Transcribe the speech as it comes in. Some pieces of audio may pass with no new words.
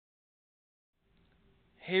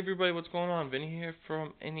Hey everybody, what's going on? Vinny here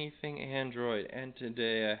from Anything Android, and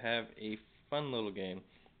today I have a fun little game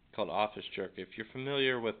called Office Jerk. If you're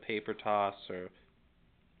familiar with paper toss or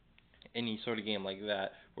any sort of game like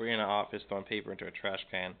that, where you're in an office throwing paper into a trash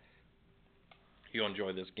can, you'll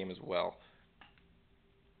enjoy this game as well.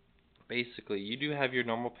 Basically, you do have your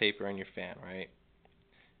normal paper and your fan, right?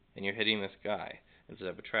 And you're hitting this guy instead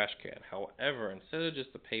of a trash can. However, instead of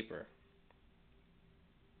just the paper,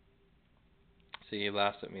 see, he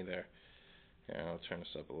laughs at me there. Here, I'll turn this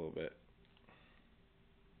up a little bit.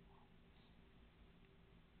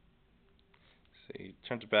 See, he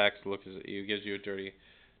turns back to look at you, gives you a dirty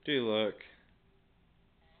look.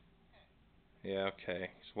 Yeah, okay.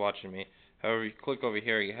 He's watching me. However, you click over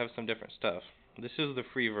here, you have some different stuff. This is the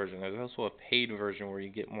free version. There's also a paid version where you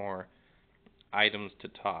get more items to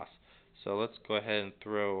toss. So let's go ahead and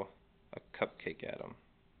throw a cupcake at him.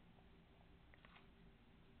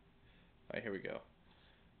 Alright, here we go.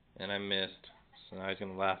 And I missed. So now he's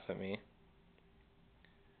going to laugh at me.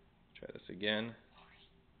 Try this again.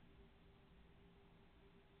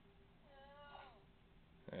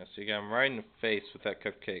 Yeah, so you got him right in the face with that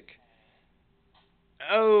cupcake.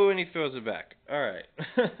 Oh, and he throws it back. Alright.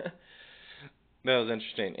 That was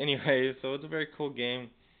interesting. Anyway, so it's a very cool game.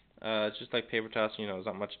 It's just like paper toss, there's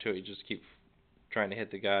not much to it. You just keep trying to hit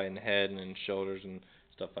the guy in the head and in shoulders and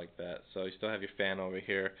stuff like that. So you still have your fan over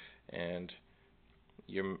here and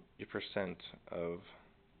your percent of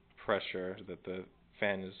pressure that the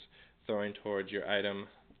fan is throwing towards your item.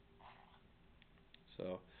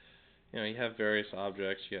 So, you have various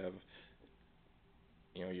objects. You have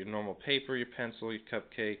your normal paper, your pencil, your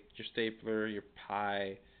cupcake, your stapler, your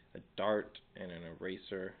pie, a dart, and an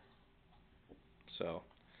eraser. So,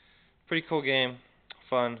 pretty cool game,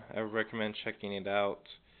 fun. I would recommend checking it out.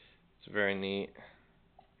 It's very neat.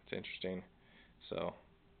 It's interesting. So,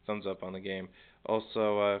 thumbs up on the game.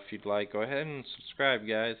 Also, if you'd like, go ahead and subscribe,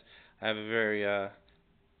 guys. I have a very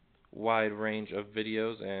wide range of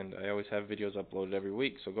videos, and I always have videos uploaded every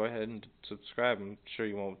week. So go ahead and subscribe. I'm sure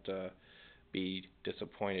you won't be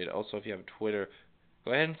disappointed. Also, if you have Twitter,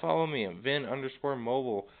 go ahead and follow me at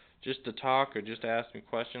Vin_mobile, just to talk or just to ask me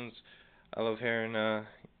questions. I love hearing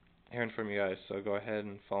from you guys. So go ahead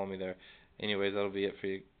and follow me there. Anyways, that'll be it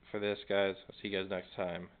for this, guys. I'll see you guys next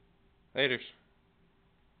time. Laters.